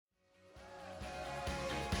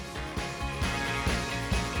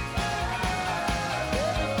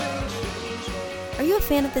you a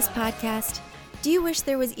fan of this podcast? Do you wish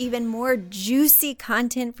there was even more juicy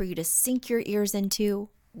content for you to sink your ears into?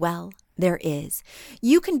 Well, there is.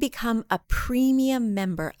 You can become a premium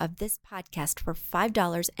member of this podcast for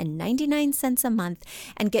 $5.99 a month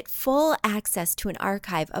and get full access to an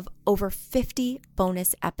archive of over 50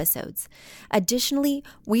 bonus episodes. Additionally,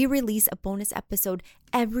 we release a bonus episode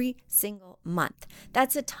every single month.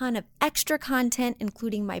 That's a ton of extra content,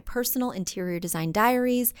 including my personal interior design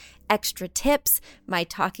diaries, extra tips, my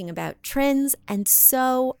talking about trends, and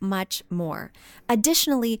so much more.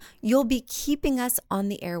 Additionally, you'll be keeping us on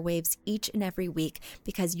the airwaves each and every week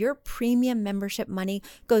because your premium membership money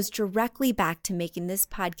goes directly back to making this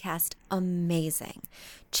podcast amazing.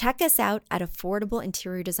 Check us out at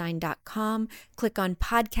affordableinteriordesign.com. Click on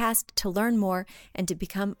podcast to learn more and to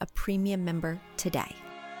become a premium member today.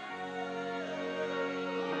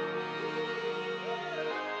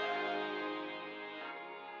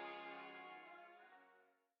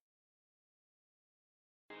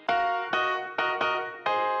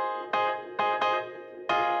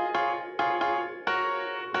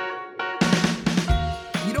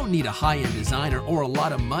 You don't need a high-end designer or a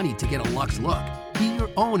lot of money to get a luxe look. Be your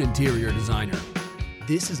own interior designer.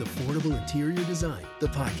 This is Affordable Interior Design, the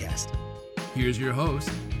podcast. Here's your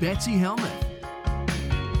host, Betsy Helmuth.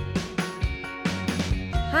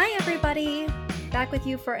 Hi, everybody. Back with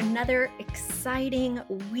you for another exciting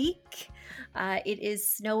week. It is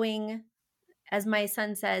snowing. As my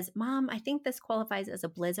son says, Mom, I think this qualifies as a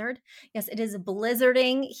blizzard. Yes, it is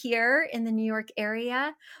blizzarding here in the New York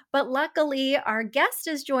area. But luckily, our guest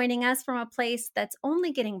is joining us from a place that's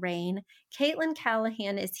only getting rain.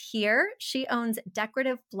 Callahan is here. She owns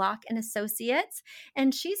Decorative Block and Associates,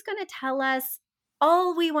 and she's going to tell us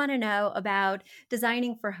all we want to know about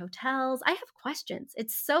designing for hotels. I have questions.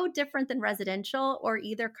 It's so different than residential or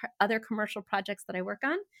either other commercial projects that I work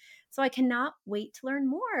on. So I cannot wait to learn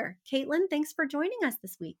more. Caitlin, thanks for joining us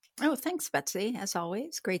this week. Oh, thanks, Betsy. As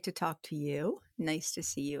always, great to talk to you. Nice to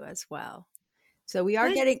see you as well. So we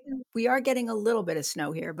are getting a little bit of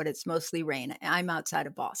snow here, but it's mostly rain. I'm outside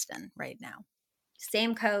of Boston right now.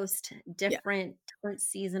 Same coast, different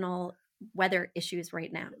seasonal weather issues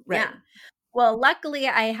right now. Right. Yeah. Well, luckily,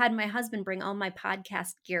 I had my husband bring all my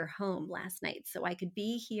podcast gear home last night, so I could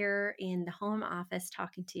be here in the home office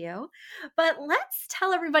talking to you. But let's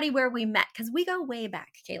tell everybody where we met, because we go way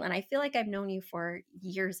back, Caitlin. I feel like I've known you for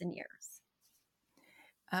years and years.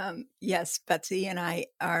 Yes, Betsy and I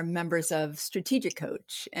are members of Strategic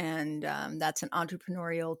Coach, and that's an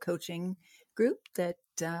entrepreneurial coaching group that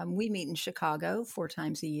we meet in Chicago 4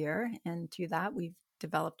 times a year. And through that, we've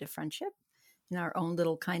developed a friendship. In our own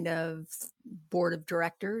little kind of board of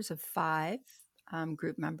directors of 5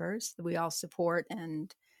 group members that we all support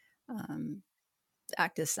and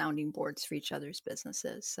act as sounding boards for each other's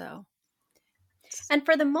businesses. So, and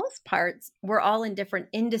for the most part, we're all in different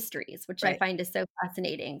industries, which Right. I find is so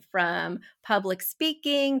fascinating, from public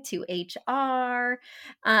speaking to HR.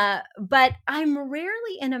 But I'm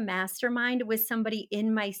rarely in a mastermind with somebody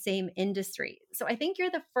in my same industry. So I think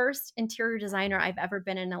you're the first interior designer I've ever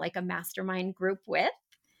been in a mastermind group with.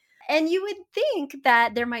 And you would think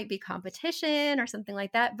that there might be competition or something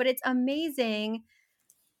like that, but it's amazing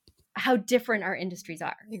how different our industries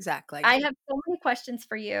are. Exactly. I have so many questions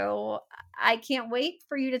for you. I can't wait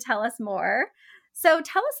for you to tell us more. So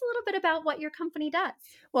tell us a little bit about what your company does.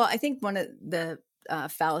 Well, I think one of the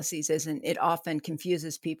fallacies is, and it often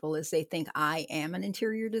confuses people, is they think I am an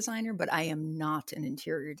interior designer, but I am not an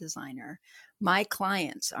interior designer. My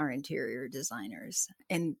clients are interior designers,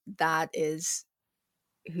 and that is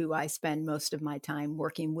who I spend most of my time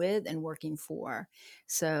working with and working for.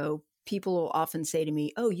 So people will often say to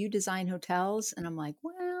me, "Oh, you design hotels?" And I'm like,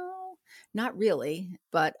 "Well, not really,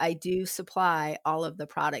 but I do supply all of the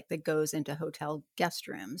product that goes into hotel guest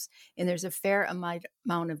rooms. And there's a fair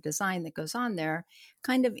amount of design that goes on there,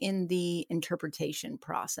 kind of in the interpretation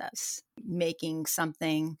process, making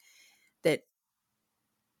something that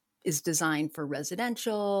is designed for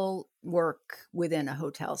residential work within a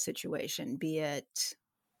hotel situation, be it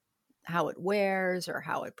how it wears or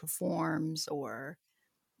how it performs or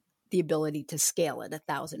the ability to scale it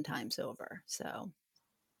 1,000 times over."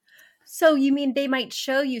 So you mean they might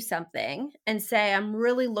show you something and say, I'm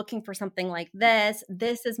really looking for something like this.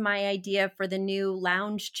 This is my idea for the new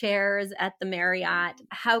lounge chairs at the Marriott.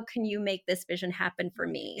 How can you make this vision happen for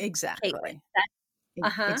me? Exactly. Caitlin?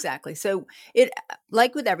 Uh-huh. Exactly. So it,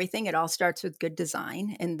 like with everything, it all starts with good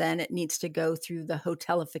design, and then it needs to go through the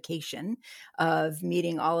hotelification of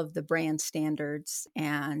meeting all of the brand standards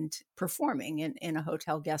and performing in a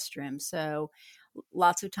hotel guest room. So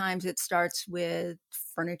lots of times it starts with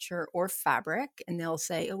furniture or fabric, and they'll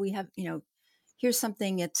say, "Oh, we have, here's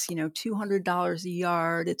something, it's, $200 a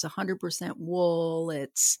yard, it's 100% wool,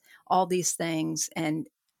 it's all these things. And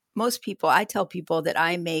most people, I tell people that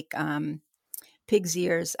I make pig's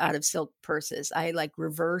ears out of silk purses. I like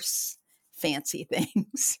reverse fancy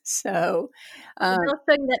things. So, So um,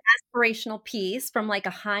 they'll show you that aspirational piece from like a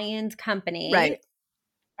high-end right, company,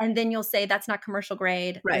 and then you'll say that's not commercial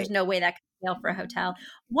grade. right. There's no way that can sell for a hotel.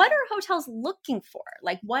 What are hotels looking for?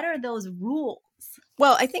 Like, what are those rules?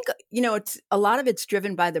 Well, I think, it's a lot of it's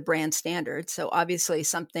driven by the brand standard. So obviously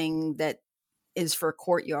something that is for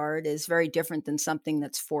courtyard is very different than something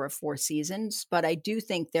that's for a Four Seasons. But I do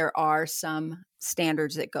think there are some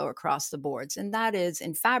standards that go across the boards. And that is,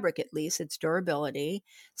 in fabric at least, it's durability.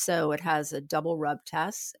 So it has a double rub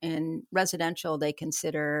test. In residential, they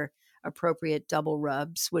consider appropriate double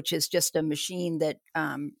rubs, which is just a machine that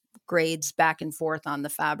grades back and forth on the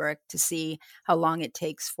fabric to see how long it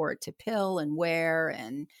takes for it to pill and wear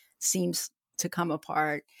and seams to come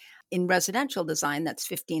apart. In residential design, that's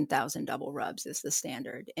 15,000 double rubs is the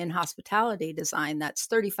standard. In hospitality design, that's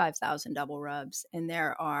 35,000 double rubs. And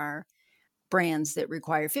there are brands that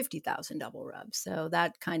require 50,000 double rubs. So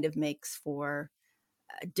that kind of makes for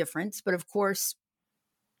a difference. But of course,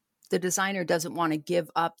 the designer doesn't want to give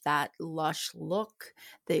up that lush look,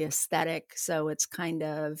 the aesthetic. So it's kind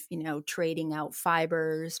of, trading out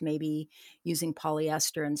fibers, maybe using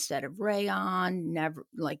polyester instead of rayon,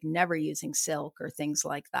 never using silk or things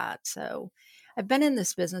like that. So I've been in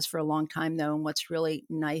this business for a long time though. And what's really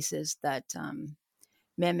nice is that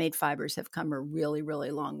man-made fibers have come a really,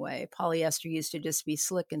 really long way. Polyester used to just be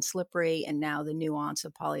slick and slippery. And now the nuance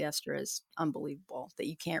of polyester is unbelievable that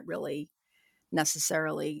you can't really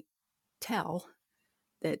necessarily tell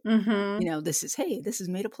that, Mm-hmm. this is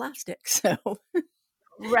made of plastic. So,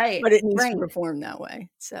 Right, but it needs to right. perform that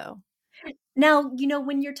way. So, Now,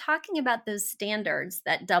 when you're talking about those standards,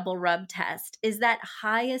 that double rub test, is that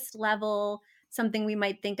highest level something we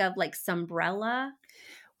might think of like Sunbrella?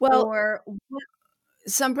 well, Or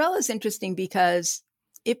Sunbrella is interesting because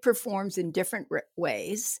it performs in different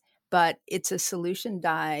ways, but it's a solution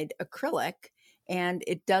dyed acrylic and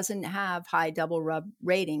it doesn't have high double rub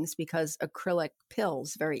ratings because acrylic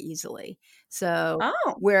pills very easily. So,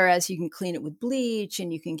 oh, whereas you can clean it with bleach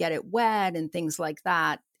and you can get it wet and things like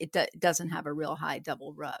that, it doesn't have a real high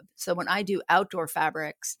double rub. So, when I do outdoor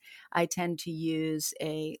fabrics, I tend to use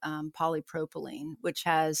a polypropylene, which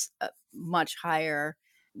has a much higher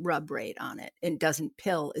rub rate on it and doesn't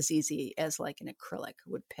pill as easy as like an acrylic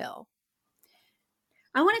would pill.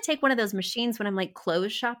 I want to take one of those machines when I'm like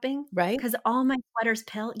clothes shopping Right? because all my sweaters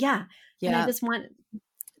pill. Yeah. And I Yeah. just want,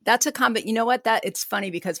 That's a comment. You know what? That it's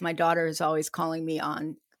funny because my daughter is always calling me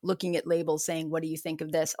on looking at labels saying, "What do you think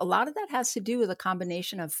of this?" A lot of that has to do with a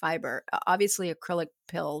combination of fiber, obviously acrylic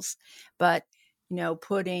pills, but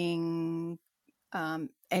putting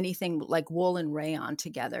anything like wool and rayon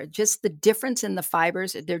together. Just the difference in the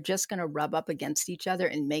fibers, they're just going to rub up against each other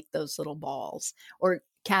and make those little balls. Or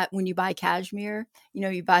when you buy cashmere,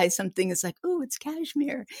 you buy something that's like, oh, it's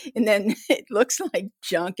cashmere. And then it looks like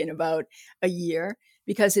junk in about a year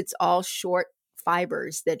because it's all short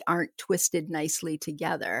fibers that aren't twisted nicely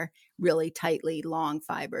together, really tightly long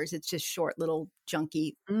fibers. It's just short little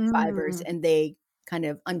junky fibers mm, and they kind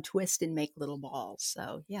of untwist and make little balls.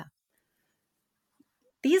 So, yeah.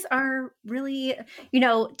 these are really,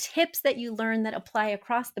 tips that you learn that apply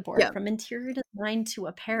across the board Yeah, from interior design to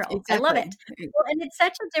apparel. I love exactly. it. Well, and it's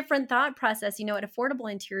such a different thought process. At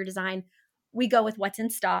affordable interior design, we go with what's in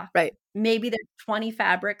stock. Right, Maybe there's 20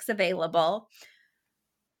 fabrics available.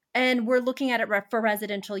 And we're looking at it for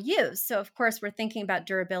residential use. So, of course, we're thinking about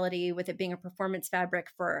durability with it being a performance fabric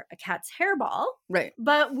for a cat's hairball, right.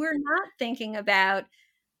 but we're not thinking about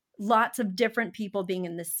lots of different people being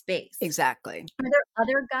in this space. Exactly. Are there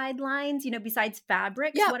other guidelines, besides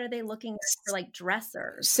fabrics? Yeah. What are they looking at for like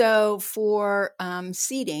dressers? So for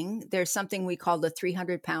seating, there's something we call the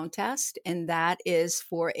 300-pound test, and that is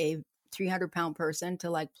for a 300-pound person to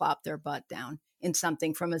like plop their butt down in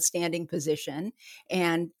something from a standing position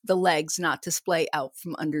and the legs not to splay out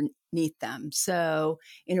from underneath them. So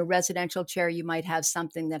in a residential chair, you might have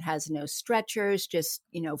something that has no stretchers, just,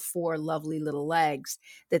 four lovely little legs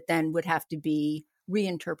that then would have to be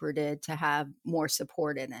reinterpreted to have more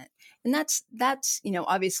support in it. And that's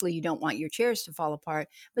obviously you don't want your chairs to fall apart,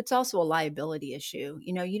 but it's also a liability issue.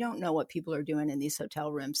 You don't know what people are doing in these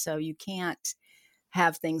hotel rooms, so you can't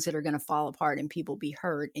have things that are going to fall apart and people be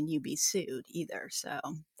hurt and you be sued either. So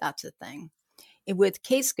that's a thing. And with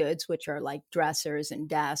case goods, which are like dressers and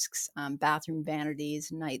desks, bathroom vanities,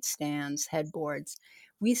 nightstands, headboards,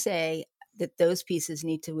 we say that those pieces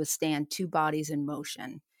need to withstand two bodies in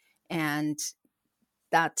motion. And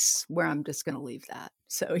that's where I'm just going to leave that.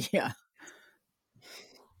 So yeah.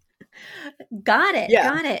 Got it.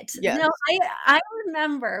 Yeah. Got it. Yes. No, I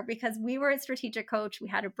remember because we were at Strategic Coach, we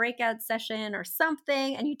had a breakout session or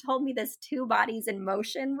something, and you told me this 2 bodies in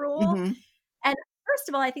motion rule. Mhm. And first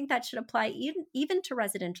of all, I think that should apply even to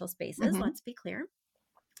residential spaces, Mhm. let's be clear.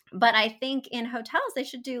 But I think in hotels they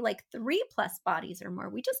should do like 3 plus bodies or more.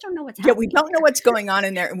 We just don't know what's Yeah, we happening don't know there. what's going on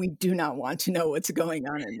in there, and we do not want to know what's going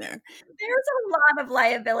on in there. There's a lot of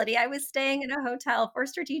liability. I was staying in a hotel for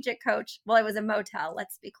Strategic Coach. Well, it was a motel,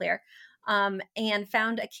 let's be clear. And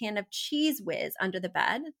found a can of Cheese Whiz under the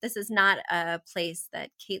bed. This is not a place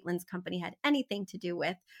that Caitlin's company had anything to do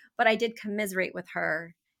with, but I did commiserate with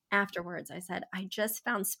her afterwards. I said, I just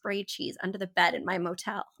found spray cheese under the bed in my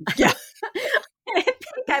motel. Yeah. I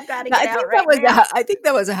think I've got to No, get out right now. I think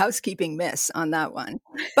that was a housekeeping miss on that one.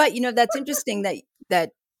 But, that's interesting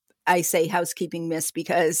that I say housekeeping miss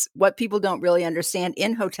because what people don't really understand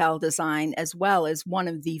in hotel design as well is one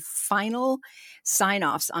of the final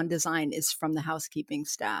sign-offs on design is from the housekeeping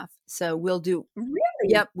staff. So we'll do Really?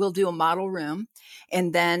 a model room,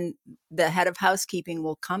 and then the head of housekeeping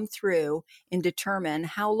will come through and determine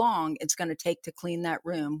how long it's going to take to clean that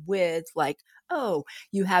room with like, oh,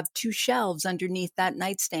 you have 2 shelves underneath that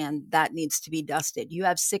nightstand that needs to be dusted. You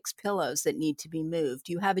have 6 pillows that need to be moved.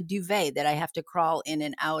 You have a duvet that I have to crawl in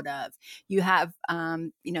and out of. You have,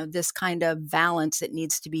 this kind of valance that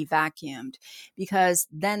needs to be vacuumed, because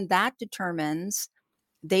then that determines,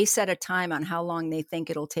 they set a time on how long they think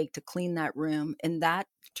it'll take to clean that room, and that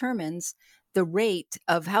determines the rate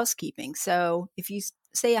of housekeeping. So if you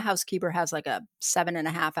say a housekeeper has like a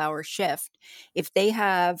 7.5 hour shift, if they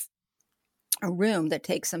have a room that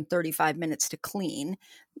takes them 35 minutes to clean,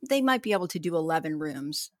 they might be able to do 11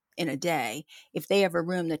 rooms in a day. If they have a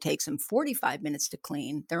room that takes them 45 minutes to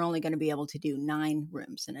clean, they're only going to be able to do 9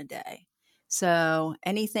 rooms in a day. So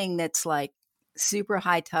anything that's like super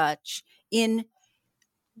high touch in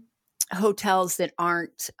hotels that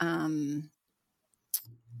aren't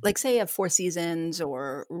like say a Four Seasons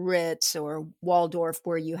or Ritz or Waldorf,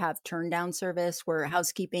 where you have turn down service, where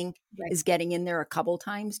housekeeping Right. is getting in there a couple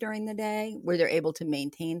times during the day, where they're able to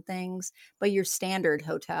maintain things. But your standard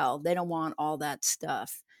hotel, they don't want all that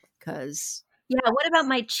stuff because Yeah. What about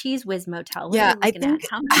my Cheese Whiz motel? What are yeah, we I looking think at?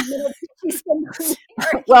 How many minutes did she spend cleaning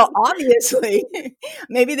her well, Cheese obviously,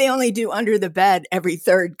 maybe they only do under the bed every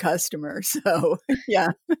third customer. So yeah.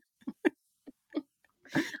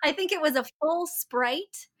 I think it was a full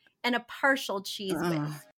Sprite and a partial Cheese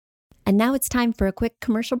Whiz. And now it's time for a quick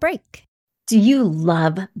commercial break. Do you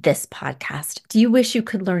love this podcast? Do you wish you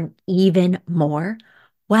could learn even more?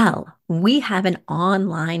 Well, we have an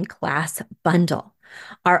online class bundle.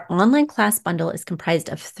 Our online class bundle is comprised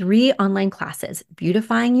of 3 online classes: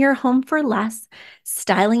 beautifying your home for less,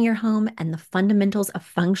 styling your home, and the fundamentals of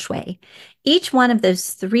feng shui. Each one of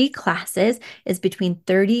those 3 classes is between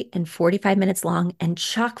 30 and 45 minutes long and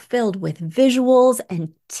chock filled with visuals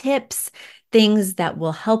and tips, things that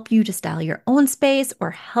will help you to style your own space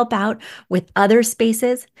or help out with other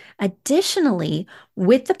spaces. Additionally,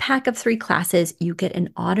 with the pack of 3 classes, you get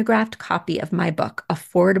an autographed copy of my book,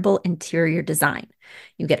 Affordable Interior Design.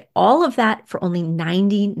 You get all of that for only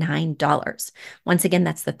 $99. Once again,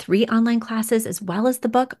 that's the 3 online classes as well as the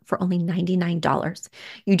book for only $99.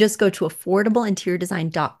 You just go to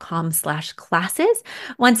affordableinteriordesign.com/classes.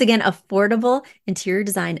 Once again,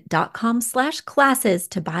 affordableinteriordesign.com/classes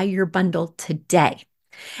to buy your bundle today.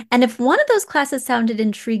 And if one of those classes sounded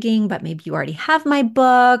intriguing, but maybe you already have my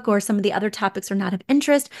book or some of the other topics are not of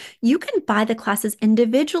interest, you can buy the classes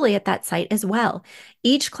individually at that site as well.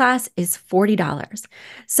 Each class is $40.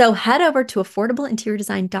 So head over to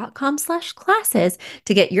affordableinteriordesign.com/classes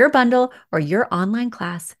to get your bundle or your online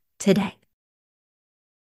class today.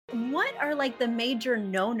 What are like the major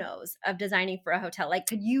no-nos of designing for a hotel? Like,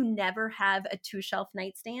 could you never have a 2-shelf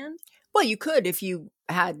nightstand? Well, you could if you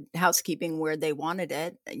had housekeeping where they wanted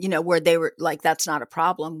it, where they were like, that's not a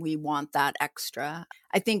problem. We want that extra.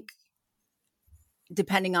 I think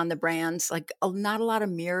depending on the brands, like not a lot of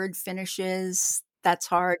mirrored finishes. That's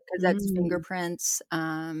hard because that's fingerprints.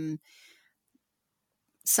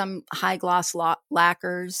 Some high gloss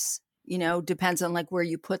lacquers, depends on like where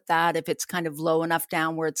you put that. If it's kind of low enough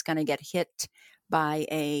down where it's going to get hit by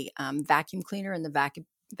a vacuum cleaner in the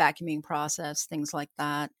vacuuming process, things like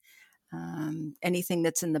that. Anything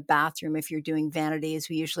that's in the bathroom, if you're doing vanities,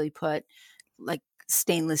 we usually put like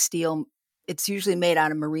stainless steel. It's usually made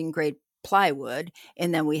out of marine grade plywood.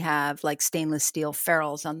 And then we have like stainless steel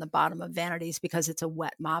ferrules on the bottom of vanities because it's a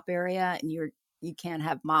wet mop area and you can't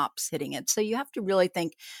have mops hitting it. So you have to really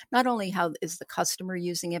think not only how is the customer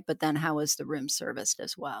using it, but then how is the room serviced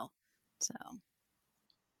as well. So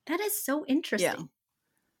That is so Yeah. interesting.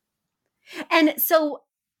 And so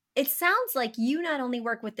it sounds like you not only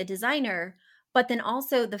work with the designer, but then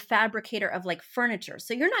also the fabricator of like furniture.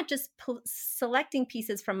 So you're not just selecting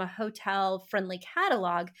pieces from a hotel friendly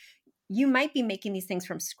catalog. You might be making these things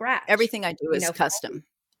from scratch, Everything I do you is know? custom.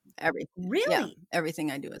 Everything. Yeah, Really?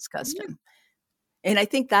 everything I do is Oh my, custom. And I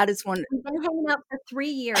think that is one. I've been hanging out for 3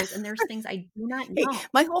 years and there's things I do not Hey, know.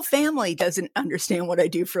 my whole family doesn't understand what I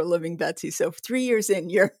do for a living, Betsy. So 3 years in,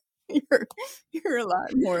 you're you're a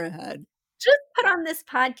lot more ahead. Just put on this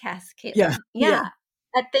podcast, Yeah, Caitlin. yeah, Yeah.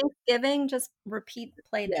 At Thanksgiving, just repeat,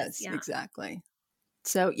 play this. yes, Yeah. exactly.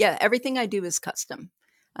 So yeah, everything I do is custom.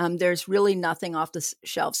 There's really nothing off the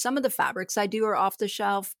shelf. Some of the fabrics I do are off the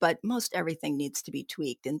shelf, but most everything needs to be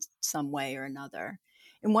tweaked in some way or another.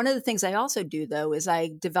 And one of the things I also do though is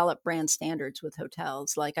I develop brand standards with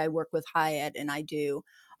hotels. Like I work with Hyatt and I do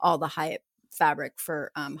all the Hyatt fabric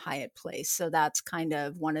for Hyatt Place. So that's kind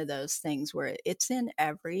of one of those things where it's in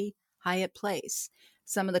every Hyatt Place.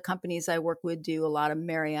 Some of the companies I work with do a lot of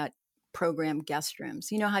Marriott program guest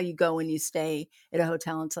rooms. You know how you go and you stay at a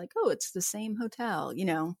hotel and it's like, oh, it's the same hotel, you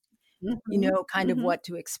Mhm, know kind of mhm. what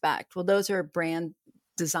to expect. Well, those are brand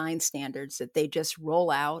design standards that they just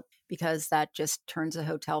roll out because that just turns a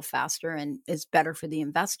hotel faster and is better for the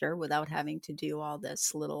investor without having to do all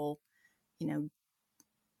this little, you know,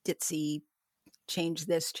 ditzy change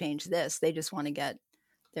this. They just want to get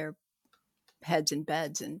their heads in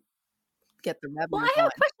beds and get the Well, revenue I have a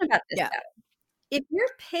going. question about this Yeah. though. If you're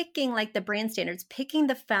picking like the brand standards, picking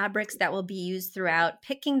the fabrics that will be used throughout,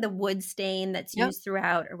 picking the wood stain that's Yep. used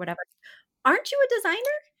throughout or whatever, aren't you a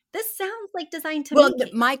designer? This sounds like design to Well,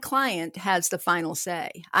 me, Caitlin. my client has the final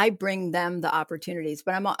say. I bring them the opportunities,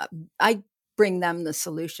 but I bring them the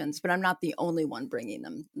solutions, but I'm not the only one bringing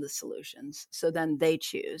them the solutions. So then they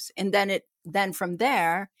choose. And then from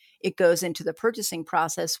there, it goes into the purchasing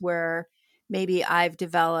process where maybe I've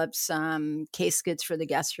developed some case goods for the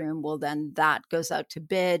guest room. Well, then that goes out to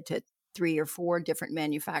bid to 3 or 4 different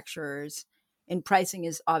manufacturers. And pricing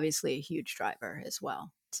is obviously a huge driver as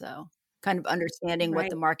well. So kind of understanding what Right.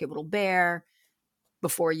 the market will bear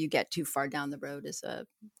before you get too far down the road is a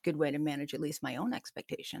good way to manage at least my own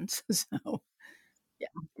expectations. So, yeah.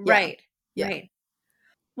 Yeah. Right. Yeah. Right.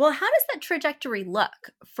 Well, how does that trajectory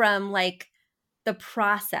look from like the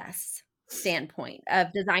process standpoint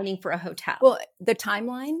of designing for a hotel? Well, the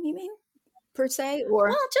timeline, you mean, per se, Well, or?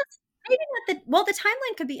 just maybe not the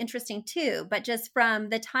timeline could be interesting too, but just from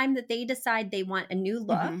the time that they decide they want a new Mhm.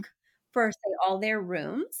 look for say all their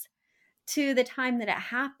rooms to the time that it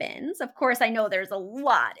happens. Of course, I know there's a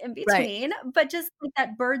lot in Right. between, but just like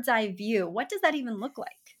that bird's eye view, what does that even look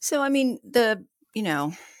like? So, I mean, you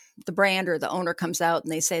know, the brand or the owner comes out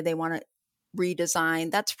and they say they want to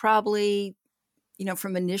redesign. That's probably,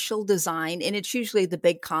 from initial design, and it's usually the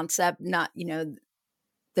big concept, not,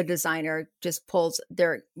 the designer just pulls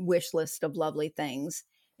their wish list of lovely things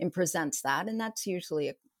and presents that, and that's usually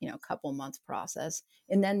a couple month process,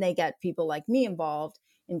 and then they get people like me involved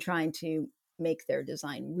in trying to make their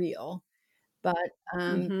design real. But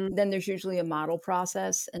Mhm. then there's usually a model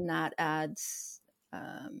process, and that adds,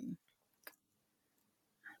 I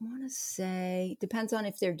want to say, depends on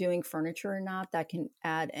if they're doing furniture or not, that can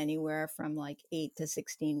add anywhere from like 8 to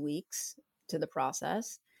 16 weeks to the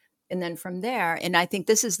process. And then from there, and I think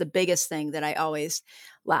this is the biggest thing that I always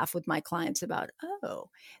laugh with my clients about. Oh,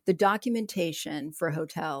 the documentation for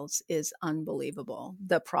hotels is unbelievable.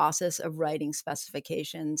 The process of writing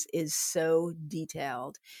specifications is so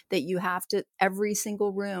detailed that you have to, every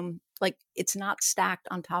single room, like it's not stacked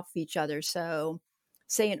on top of each other. So,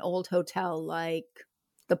 say an old hotel like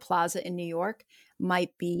the Plaza in New York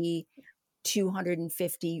might be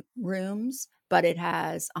 250 rooms, but it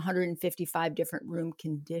has 155 different room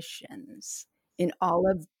conditions. And all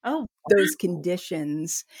of Oh, those wow.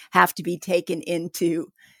 conditions have to be taken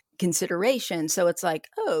into consideration. So it's like,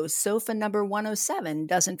 oh, sofa number 107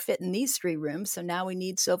 doesn't fit in these 3 rooms. So now we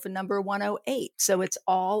need sofa number 108. So it's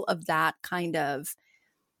all of that kind of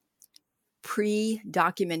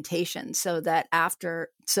pre-documentation so that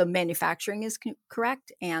so manufacturing is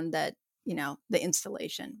correct and that the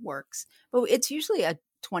installation works, but it's usually a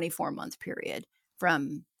 24-month period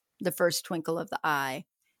from the first twinkle of the eye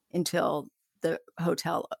until the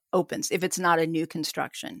hotel opens if it's not a new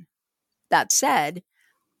construction. That said,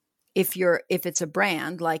 if it's a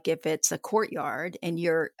brand, like if it's a Courtyard and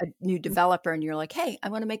you're a new developer and you're like, hey, I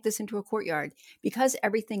want to make this into a Courtyard, because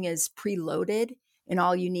everything is preloaded and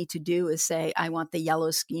all you need to do is say, I want the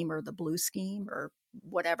yellow scheme or the blue scheme or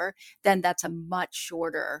whatever, then that's a much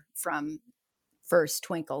shorter from first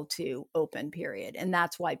twinkle to open period. And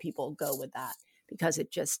that's why people go with that, because it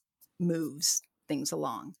just moves things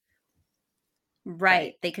along.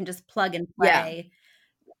 Right. They can just plug and Yeah. play,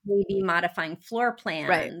 maybe modifying floor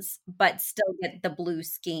Right. plans, but still get the blue Right.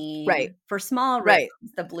 scheme for small rooms, Right.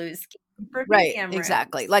 the blue scheme for Right. medium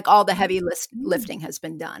Exactly. rooms. Like all the heavy Mm. lifting has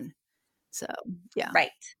been done. So, yeah.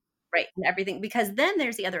 Right. Right. And everything. Because then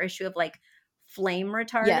there's the other issue of like flame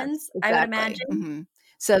Yes, retardants, I would exactly. imagine. Mhm.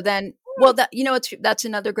 So then, well, that's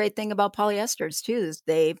another great thing about polyesters too, is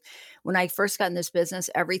when I first got in this business,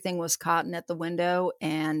 everything was cotton at the window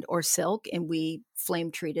or silk, and we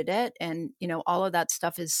flame treated it. And, all of that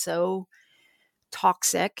stuff is so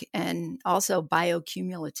toxic and also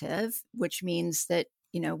bioaccumulative, which means that,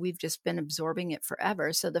 we've just been absorbing it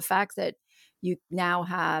forever. So the fact that you now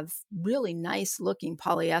have really nice looking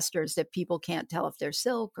polyesters that people can't tell if they're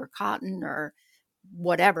silk or cotton or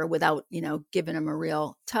whatever without, giving them a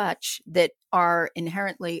real touch, that are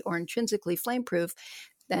inherently or intrinsically flame proof,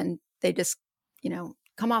 then they just,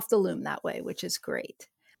 come off the loom that way, which is great.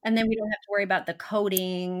 And then we don't have to worry about the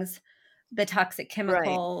coatings, the toxic Right.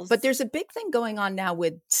 chemicals. But there's a big thing going on now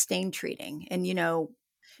with stain treating, and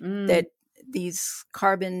Mm. that these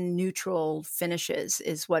carbon neutral finishes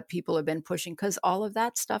is what people have been pushing, because all of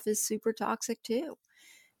that stuff is super toxic too.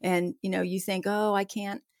 And you think, oh, I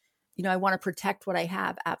can't, I want to protect what I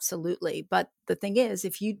have. Absolutely. But the thing is,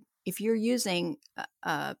 if you're using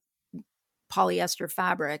polyester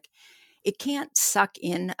fabric, it can't suck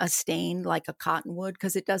in a stain like a cotton would,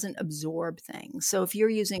 because it doesn't absorb things. So if you're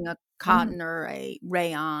using a Mm. cotton or a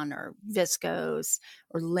rayon or viscose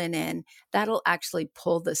or linen, that'll actually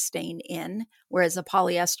pull the stain in. Whereas a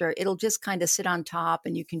polyester, it'll just kind of sit on top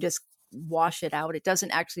and you can just wash it out. It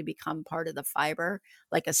doesn't actually become part of the fiber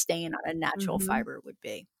like a stain on a natural Mhm. fiber would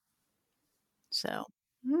be. So,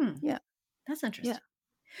 Mm. yeah. That's Yeah. interesting.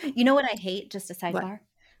 You know what I hate? Just a What? sidebar,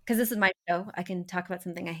 because this is my show. I can talk about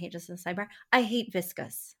something I hate just as a sidebar. I hate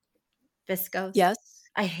viscose. Viscose. Yes.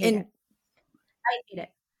 I hate it. And I hate it.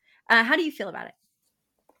 How do you feel about it?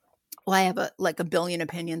 well, I have a billion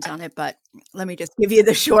opinions on it, but let me just give you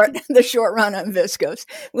the short the short run on viscose.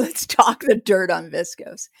 Let's talk the dirt on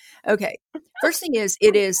viscose. Okay. First thing is,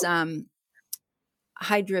 it is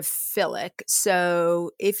hydrophilic.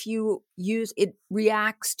 So if you use it,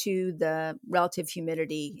 reacts to the relative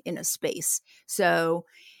humidity in a space. So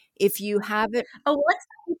if you have it Oh, well, let's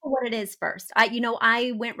tell people what it is first.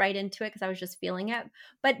 I went right into it because I was just feeling it.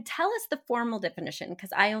 But tell us the formal definition,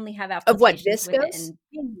 because I only have of what, applications with it. viscose? And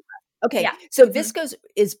Okay, yeah. so Mhm. viscose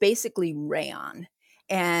is basically rayon,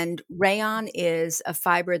 and rayon is a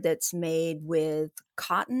fiber that's made with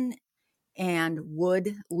cotton and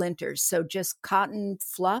wood linters. So just cotton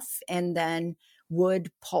fluff and then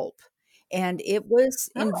wood pulp. And it was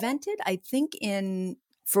Oh. invented, I think,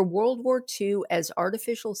 for World War II as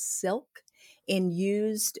artificial silk, and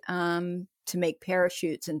used to make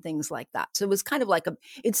parachutes and things like that. So it was kind of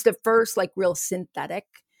it's the first like real synthetic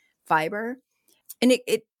fiber, and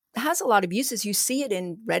it has a lot of uses. You see it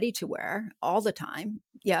in ready to wear all the time.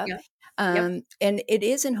 Yeah. Yeah. Yep. And it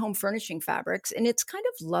is in home furnishing fabrics, and it's kind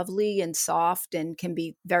of lovely and soft and can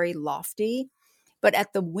be very lofty. But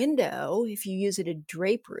at the window, if you use it in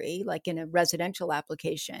drapery, like in a residential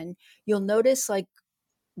application, you'll notice like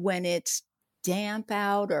when it's damp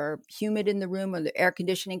out or humid in the room or the air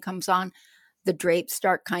conditioning comes on, the drapes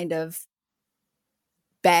start kind of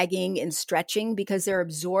bagging and stretching because they're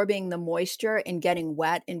absorbing the moisture and getting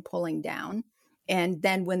wet and pulling down. And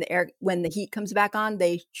then when the heat comes back on,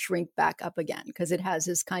 they shrink back up again because it has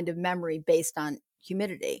this kind of memory based on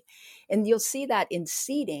humidity. And you'll see that in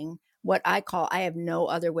seating, what I have no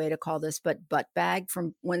other way to call this but butt bag,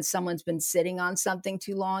 from when someone's been sitting on something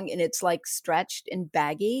too long and it's like stretched and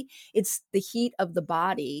baggy. It's the heat of the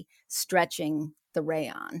body stretching the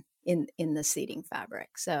rayon in the seating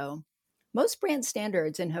fabric. So most brand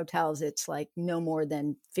standards in hotels, it's like no more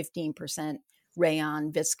than 15%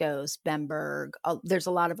 rayon, viscose, Bemberg. There's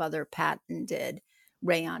a lot of other patented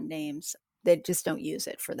rayon names. They just don't use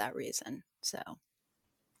it for that reason. So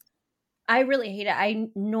I really hate it. I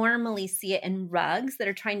normally see it in rugs that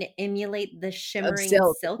are trying to emulate the of shimmering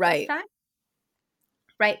silk, silk right? effect.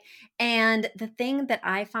 Right. And the thing that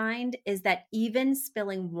I find is that even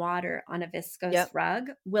spilling water on a viscose Yep, rug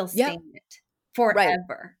will yep, stain it right.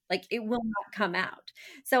 forever. Like it will not come out.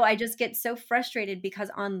 So I just get so frustrated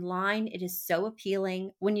because online it is so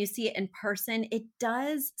appealing. When you see it in person, it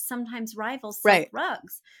does sometimes rival silk Right.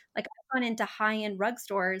 rugs. Like I've gone into high-end rug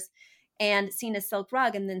stores and seen a silk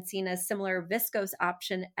rug and then seen a similar viscose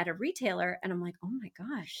option at a retailer. And I'm like, oh my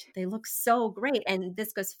gosh, they look so great. And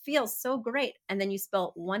viscose feels so great. And then you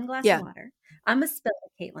spill one glass of Yeah. water. I'm a spiller,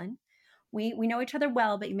 Caitlin. We know each other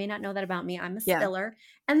well, but you may not know that about me. I'm a Yeah. spiller.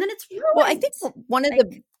 And then it's Well, I think ruined. one of Like,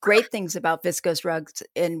 the great things about viscose rugs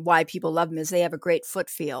and why people love them is they have a great foot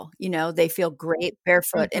feel. They feel great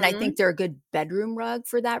barefoot. And I think they're a good bedroom rug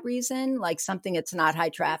for that reason, like something that's not high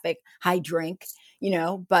traffic, high drink,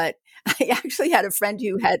 But I actually had a friend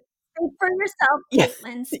who had, speak for yourself, yeah,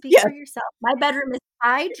 Caitlin. Speak yeah, for yourself. My bedroom is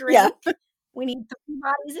high yeah, drink. We need 3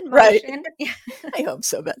 bodies in right. motion. I hope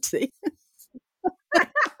so, Betsy.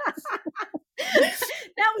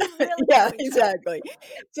 Now we really Yeah, know each other. exactly.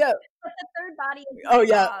 So, But the third body is oh my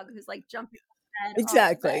yeah, dog who's like jumping on the bed all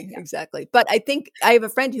day. exactly, Yeah. exactly. But I think I have a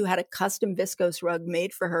friend who had a custom viscose rug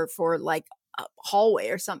made for her for like a hallway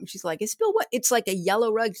or something. She's like, I spill what? It's like a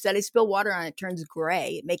yellow rug. She said, I spill water on it, it turns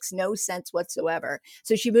gray. It makes no sense whatsoever.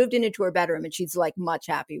 So she moved it into her bedroom and she's like much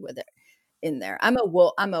happy with it in there. I'm a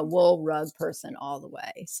wool rug person all the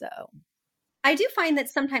way. So I do find that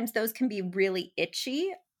sometimes those can be really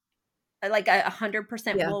itchy, like a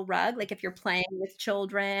 100% yeah. wool rug. Like if you're playing with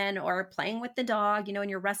children or playing with the dog, and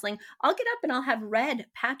you're wrestling, I'll get up and I'll have red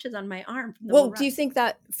patches on my arm from the Well, wool do you rug. think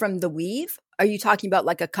that from the weave? Are you talking about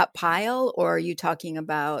like a cut pile or are you talking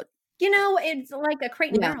about It's like a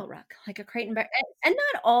crate and yeah. barrel rug, like a crate and barrel. And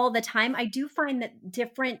not all the time. I do find that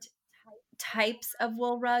different types of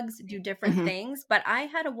wool rugs do different Mhm. things, but I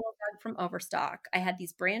had a wool rug from Overstock. I had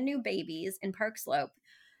these brand new babies in Park Slope.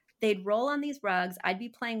 They'd roll on these rugs. I'd be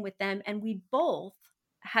playing with them, and we'd both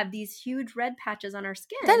have these huge red patches on our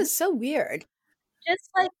That skin, is so weird.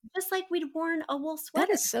 just like we'd worn a wool That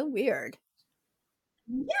sweater. is so weird.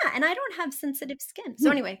 Yeah, and I don't have sensitive skin. So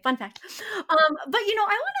Hmm. anyway, fun fact. But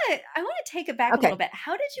I wanna take it back a Okay. little bit.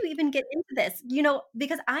 How did you even get into this?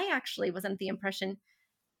 Because I actually was under the impression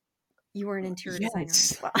you were an interior designer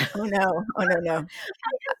Yes. as well. Oh no. Oh no, no.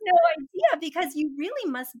 I have no idea because you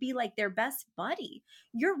really must be like their best buddy.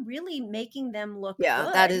 You're really making them look Yeah,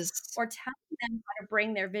 that good is or telling them how to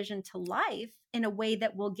bring their vision to life in a way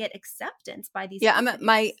that will get acceptance by these yeah,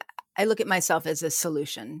 companies. I look at myself as a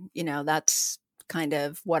solution. That's kind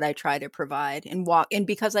of what I try to provide and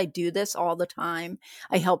because I do this all the time,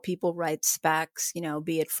 I help people write specs,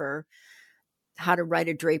 be it for how to write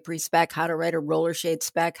a drapery spec, how to write a roller shade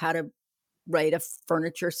spec, how to write a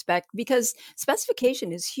furniture spec because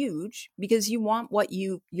specification is huge because you want what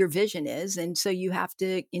your vision is and so you have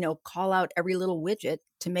to call out every little widget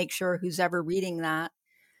to make sure who's ever reading that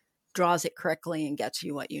draws it correctly and gets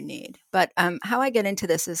you what you need. But how I get into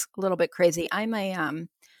this is a little bit crazy. I'm a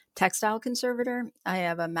textile conservator. I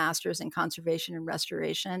have a master's in conservation and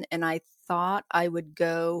restoration and I thought I would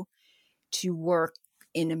go to work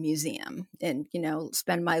in a museum and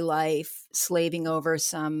spend my life slaving over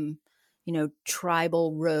some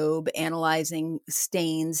tribal robe, analyzing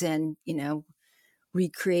stains and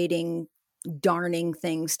recreating darning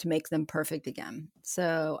things to make them perfect again.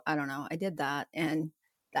 So I don't know, I did that and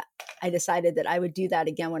that I decided that I would do that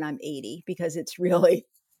again when I'm 80 because it's really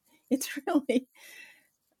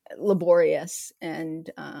laborious and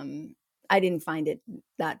I didn't find it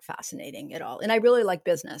that fascinating at all. And I really like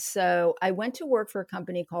business. So I went to work for a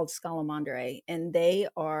company called Scalamandre, and they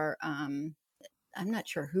are, I'm not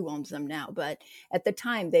sure who owns them now, but at the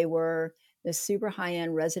time they were this super high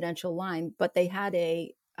end residential line, but they had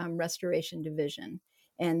a restoration division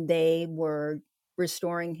and they were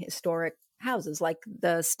restoring historic houses like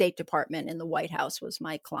the State Department and the White House was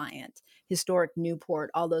my client, historic Newport,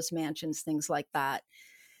 all those mansions, things like that.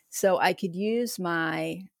 So I could use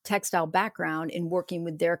my textile background in working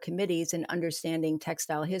with their committees and understanding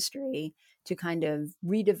textile history to kind of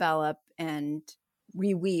redevelop and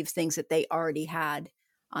reweave things that they already had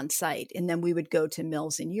on site. And then we would go to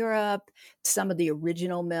mills in Europe, some of the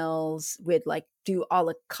original mills, we'd like do all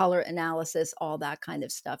the color analysis, all that kind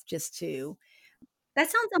of stuff just to, That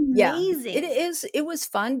sounds yeah, amazing. it was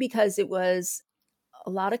fun because it was a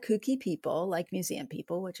lot of kooky people like museum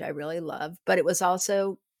people, which I really love, but it was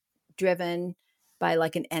also driven by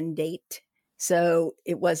like an end date. So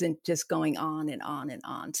it wasn't just going on and on and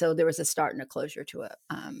on. So there was a start and a closure to a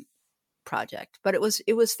project, but it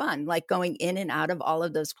was fun, like going in and out of all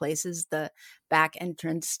of those places, the back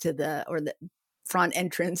entrance to the front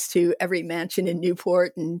entrance to every mansion in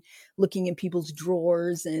Newport and looking in people's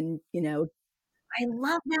drawers and I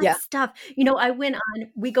love that yeah, stuff.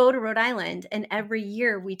 We go to Rhode Island, and every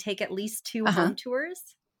year we take at least 2 uh-huh, home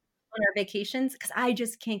tours on our vacations because I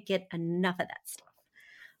just can't get enough of that stuff.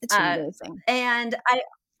 it's Uh, amazing. and I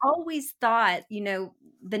always thought,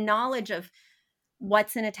 the knowledge of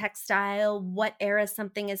what's in a textile, what era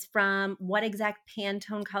something is from, what exact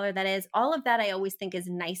Pantone color that is, all of that I always think is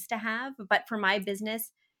nice to have. But for my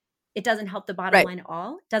business, it doesn't help the bottom Right. line at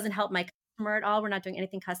all. It doesn't help my customer at all. We're not doing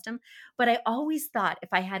anything custom. But I always thought if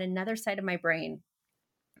I had another side of my brain,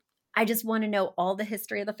 I just want to know all the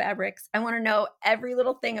history of the fabrics. I want to know every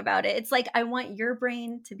little thing about it. It's like I want your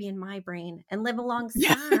brain to be in my brain and live Yeah.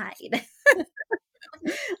 alongside. Live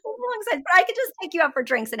alongside. But I could just take you out for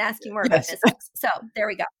drinks and ask you more about Yes. physics. So there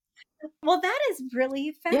we go. Well, that is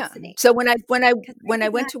really Yeah. fascinating. So when I 'Cause I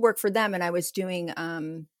did went not to work for them and I was doing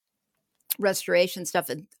restoration stuff,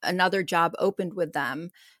 another job opened with them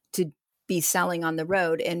to be selling on the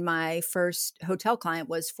road. And my first hotel client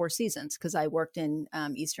was Four Seasons because I worked in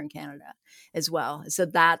Eastern Canada as well. So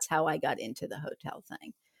that's how I got into the hotel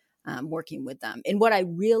thing, working with them. And what I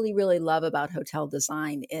really, really love about hotel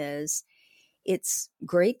design is it's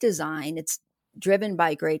great design. It's driven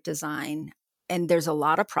by great design. And there's a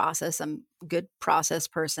lot of process. I'm a good process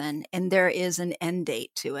person. And there is an end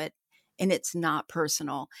date to it. And it's not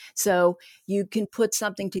personal. So you can put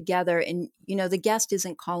something together and, the guest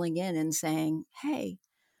isn't calling in and saying, hey,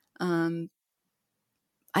 um,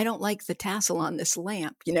 I don't like the tassel on this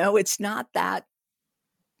lamp. It's not that.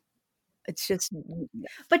 It's just,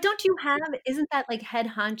 But don't you have isn't that like head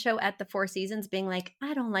honcho at the Four Seasons being like,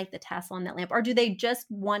 "I don't like the tassel on that lamp," or do they just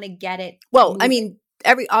wanna get it well, I moving? mean,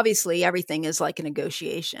 obviously everything is like a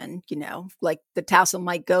negotiation, like the tassel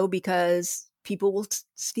might go because people will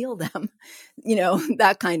steal them,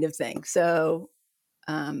 that kind of thing. So,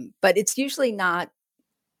 but it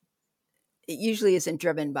usually isn't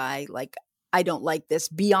driven by like, I don't like this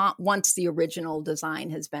beyond once the original design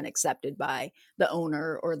has been accepted by the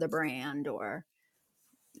owner or the brand, or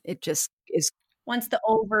it just is. Once the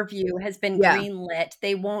overview has been Yeah. greenlit,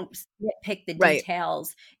 they won't nitpick the Right.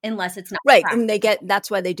 details unless it's not Right, and practical.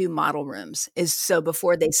 that's why they do model rooms, is so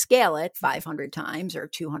before they scale it 500 times or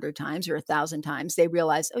 200 times or 1,000 times, they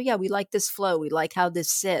realize, "Oh, yeah, we like this flow, we like how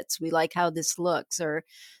this sits, we like how this looks, or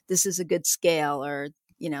this is a good scale, or,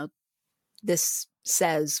 this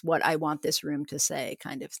says what I want this room to say,"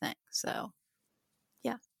 kind of thing. So,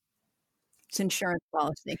 yeah, it's insurance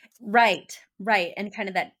policy. Right, right, and kind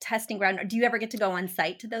of that testing ground. Do you ever get to go on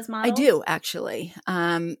site to those I models? do actually.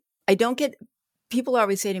 I don't get people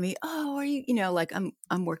always say to me, "Oh, are you, like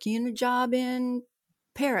I'm working in a job in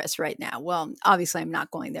Paris right now." Well, obviously I'm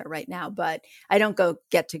not going there right now, but I don't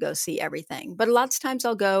get to go see everything. But lots of times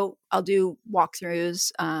I'll do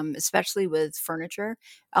walkthroughs, especially with furniture.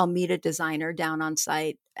 I'll meet a designer down on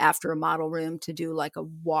site after a model room to do like a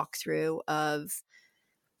walkthrough of,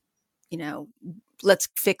 you know, let's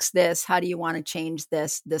fix this. How do you want to change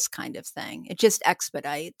this kind of thing? It just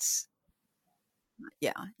expedites.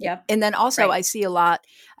 Yeah. Yep, And then also right. I see a lot.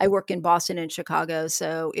 I work in Boston and Chicago.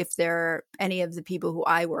 So if there are any of the people who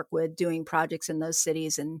I work with doing projects in those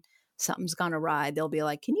cities and something's gone awry, they'll be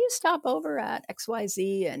like, can you stop over at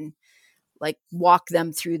XYZ and like walk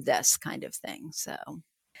them through this kind of thing. So mhm.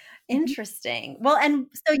 Interesting. Well, and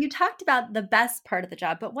so you talked about the best part of the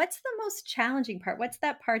job, but what's the most challenging part? What's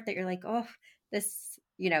that part that you're like, "Oh, this,"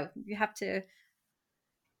 you have to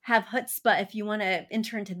have chutzpah if you wanna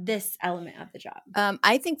enter into this element of the job?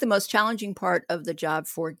 I think the most challenging part of the job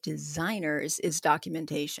for designers is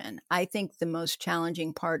documentation. I think the most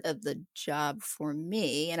challenging part of the job for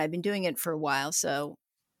me, and I've been doing it for a while, so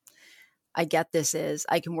I get this, is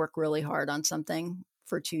I can work really hard on something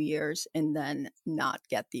for 2 years and then not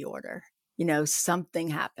get the order. Something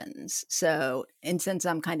happens. So, and since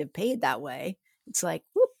I'm kind of paid that way, it's like,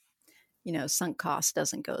 whoop, sunk cost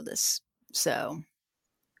doesn't go this. So,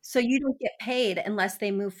 So you don't get paid unless they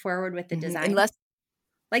move forward with the design? unless,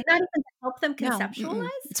 Like, not even to help them no,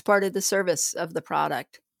 conceptualize? it's part of the service of the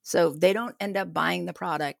product. So if they don't end up buying the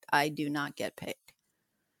product, I do not get paid.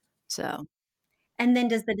 So, And then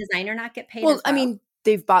does the designer not get paid well, as I well? mean,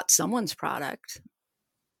 they've bought someone's product.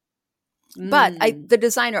 But Mm. the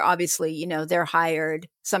designer, obviously, they're hired.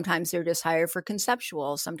 Sometimes they're just hired for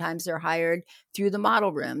conceptual. Sometimes they're hired through the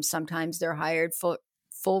model room. Sometimes they're hired for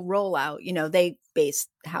full rollout. They base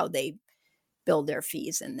how they build their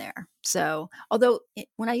fees in there. So, although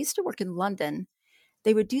when I used to work in London,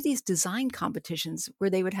 they would do these design competitions where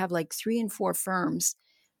they would have like 3 and 4 firms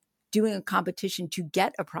doing a competition to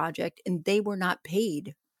get a project, and they were not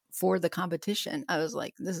paid for the competition. I was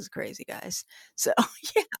like, this is crazy, guys. So,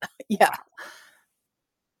 yeah, yeah.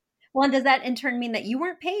 Well, and does that in turn mean that you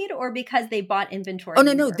weren't paid or because they bought Oh, inventory,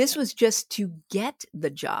 no, you no, were this paid? was just to get the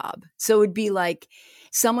job. So it'd be like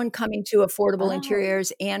someone coming to Affordable Oh.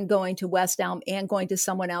 Interiors and going to West Elm and going to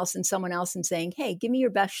someone else and saying, "Hey, give me your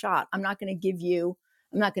best shot. I'm not gonna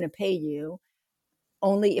pay you,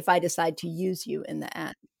 only if I decide to use you in the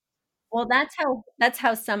end." Well, that's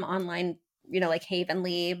how some online, like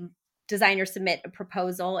Havenly designers submit a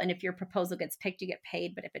proposal, and if your proposal gets picked, you get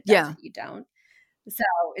paid, but if it Yeah. doesn't, you don't. So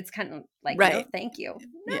it's kind of like, no, Right. thank you.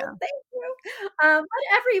 No, Yeah. thank you. But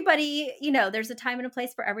everybody, there's a time and a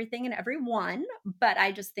place for everything and everyone. But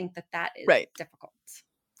I just think that that is Right. difficult.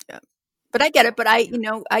 Yeah. But I get it. But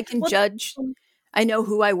Yeah. I can Well, judge. I know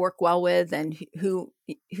who I work well with and who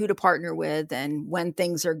to partner with, and when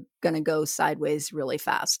things are going to go sideways really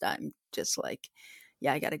fast, I'm just like,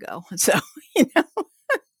 yeah, I got to go. So, you know,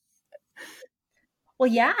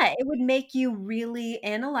 well, yeah, it would make you really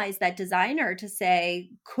analyze that designer to say,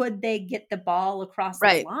 could they get the ball across the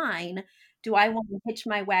right, line? Do I want to hitch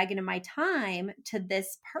my wagon and my time to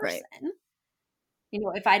this right. person?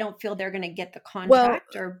 If I don't feel they're going to get the Well,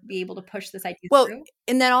 contract or be able to push this idea well, through.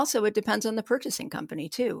 and then also it depends on the purchasing company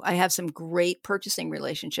too. I have some great purchasing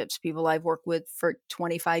relationships, people I've worked with for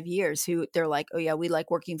 25 years who they're like, "Oh yeah, we like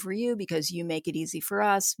working for you because you make it easy for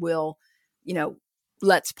us. We'll, you know,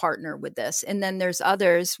 let's partner with this." And then there's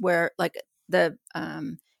others where like the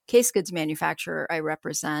case goods manufacturer I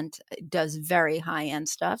represent does very high-end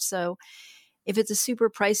stuff. So if it's a super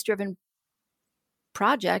price-driven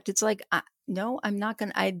project, it's like, no,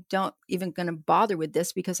 I don't even going to bother with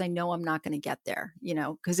this because I know I'm not going to get there,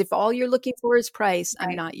 because if all you're looking for is price, I'm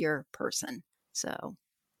Right. not your person. So,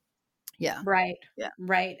 yeah. Right. Yeah.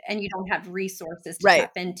 Right. And you don't have resources to Right.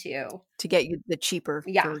 tap into. To get you the cheaper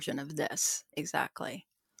Yeah. version of this. Exactly.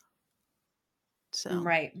 So,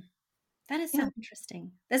 Right. That is yeah. so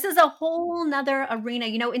interesting. This is a whole nother arena.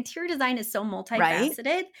 Interior design is so Right.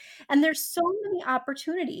 multifaceted, and there's so many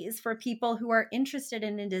opportunities for people who are interested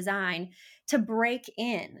in design to break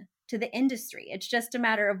in to the industry. It's just a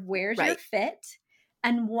matter of where's your Right. fit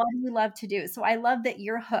and what do you love to do. So I love that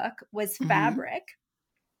your hook was Hmm. fabric.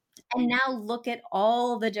 And now look at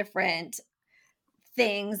all the different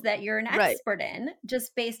things that you're an Right. expert in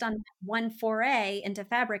just based on one foray into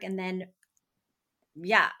fabric and then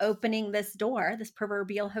opening this door, this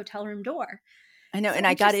proverbial hotel room door. I know. So And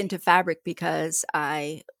I got interesting. into fabric because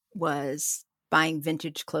I was buying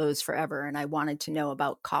vintage clothes forever and I wanted to know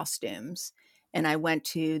about costumes. And I went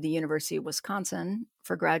to the University of Wisconsin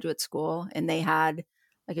for graduate school, and they had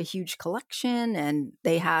like a huge collection, and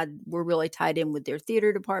were really tied in with their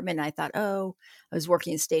theater department. And I thought, oh, I was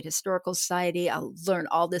working in State Historical Society. I'll learn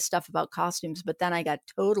all this stuff about costumes. But then I got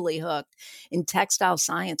totally hooked in textile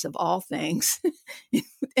science of all things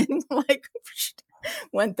and like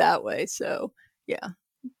went that way. So, yeah.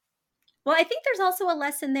 Well, I think there's also a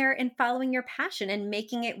lesson there in following your passion and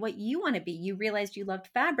making it what you want to be. You realized you loved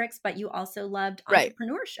fabrics, but you also loved Right.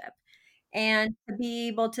 entrepreneurship. And to be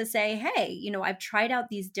able to say, hey, I've tried out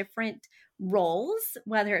these different roles,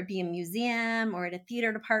 whether it be a museum or at a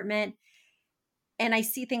theater department, and I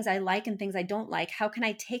see things I like and things I don't like. How can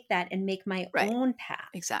I take that and make my Right. own path?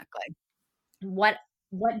 Exactly. What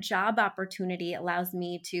job opportunity allows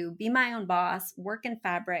me to be my own boss, work in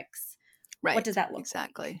fabrics? What Right. does that look like?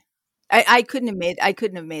 Exactly. I couldn't have made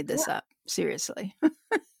Yeah. this up. Seriously.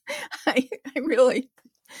 I really,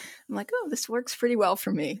 I'm like, oh, this works pretty well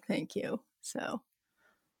for me. Thank you. So,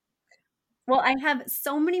 Well, I have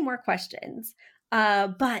so many more questions,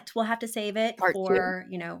 but we'll have to save it part two. for,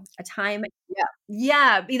 a time. Yeah.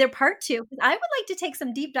 Yeah, either part two. 'Cause I would like to take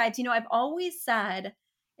some deep dives. I've always said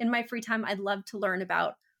in my free time, I'd love to learn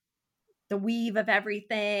about the weave of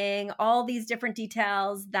everything, all these different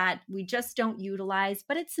details that we just don't utilize.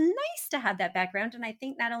 But it's nice to have that background. And I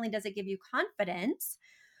think not only does it give you confidence,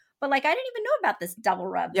 but like I didn't even know about this double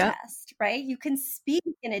rub Yeah. test, right? You can speak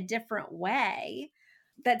in a different way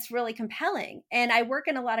that's really compelling. And I work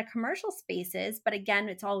in a lot of commercial spaces, but again,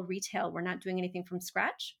 it's all retail. We're not doing anything from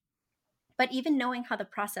scratch. But even knowing how the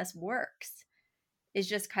process works is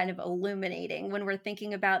just kind of illuminating when we're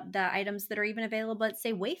thinking about the items that are even available at,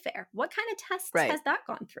 say, Wayfair. What kind of tests Right. has that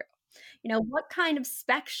gone through? What kind of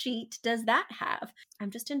spec sheet does that have? I'm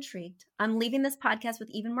just intrigued. I'm leaving this podcast with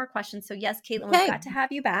even more questions. So, yes, Caitlin, we've Okay. got to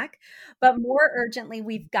have you back. But more urgently,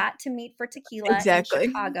 we've got to meet for tequila in Exactly.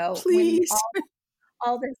 Chicago when Please.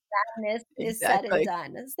 all this madness is said and Exactly.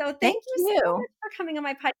 done. So, thank Thank you so you. much for coming on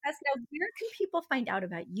my podcast. Now, where can people find out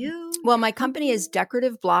about you, Well, your my company is company?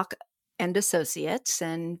 Decorative Block and Associates,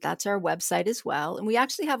 and that's our website as well. And we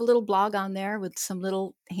actually have a little blog on there with some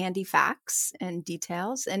little handy facts and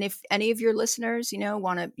details. And if any of your listeners, you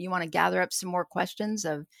want to gather up some more questions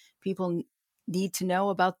of people need to know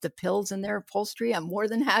about the pills in their upholstery, I'm more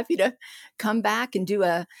than happy to come back and do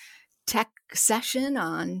a tech session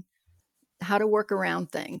on how to work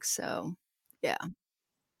around things. So, yeah.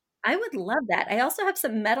 I would love that. I also have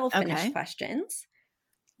some metal finish Okay. questions,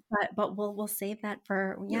 but we'll save that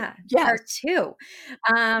for part Yes. two.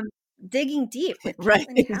 Um, digging deep with Right.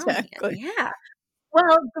 Caitlin Callahan. Exactly. Yeah.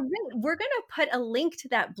 Well, we're going to put a link to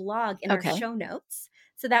that blog in our Okay. show notes.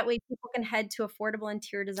 So that way people can head to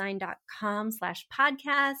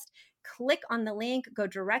affordableinteriordesign.com/podcast, click on the link, go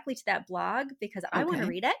directly to that blog because I want to Okay.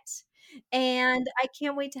 read it. And I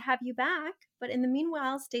can't wait to have you back. But in the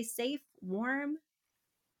meanwhile, stay safe, warm,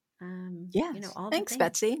 Yes. all the Thanks, things.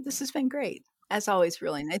 Betsy. This has been great. As always,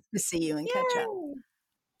 really nice to see you and catch up. Yay!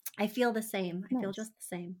 I feel the same. I feel Nice. just the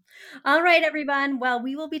same. All right, everyone. Well,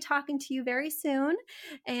 we will be talking to you very soon.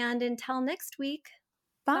 And until next week,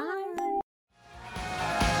 Bye.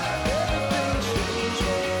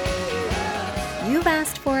 You've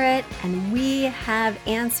asked for it, and we have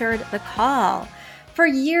answered the call. For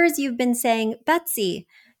years, you've been saying, Betsy,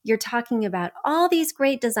 you're talking about all these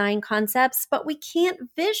great design concepts, but we can't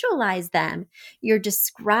visualize them. You're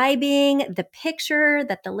describing the picture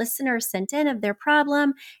that the listener sent in of their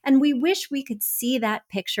problem, and we wish we could see that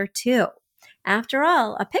picture too. After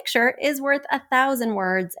all, a picture is worth 1,000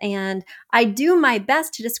 words, and I do my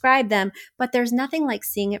best to describe them, but there's nothing like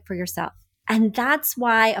seeing it for yourself. And that's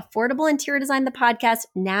why Affordable Interior Design, the podcast,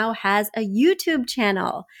 now has a YouTube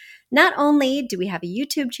channel. Not only do we have a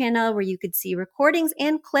YouTube channel where you could see recordings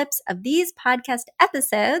and clips of these podcast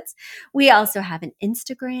episodes, we also have an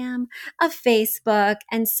Instagram, a Facebook,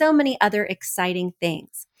 and so many other exciting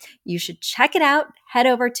things. You should check it out. Head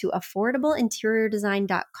over to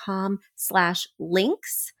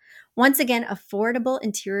affordableinteriordesign.com/links. Once again,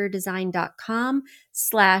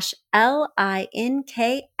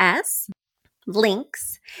 affordableinteriordesign.com/LINKS.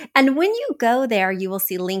 Links. And when you go there, you will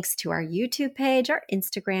see links to our YouTube page, our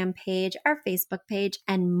Instagram page, our Facebook page,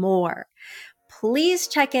 and more. Please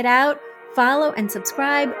check it out, follow, and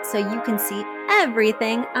subscribe so you can see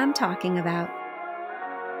everything I'm talking about.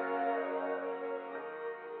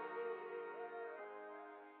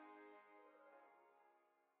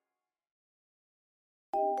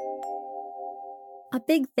 A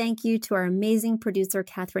big thank you to our amazing producer,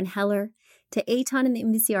 Catherine Heller, to Aton and the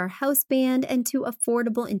Embassy Our House Band, and to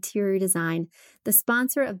Affordable Interior Design, the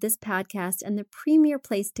sponsor of this podcast and the premier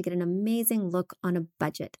place to get an amazing look on a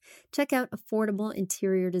budget. Check out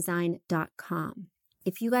affordableinteriordesign.com.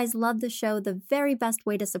 If you guys love the show, the very best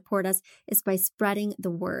way to support us is by spreading the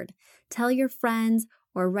word. tell your friends,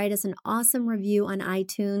 or write us an awesome review on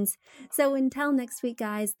iTunes. So until next week,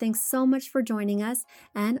 guys, thanks so much for joining us,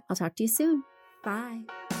 and I'll talk to you soon. Bye.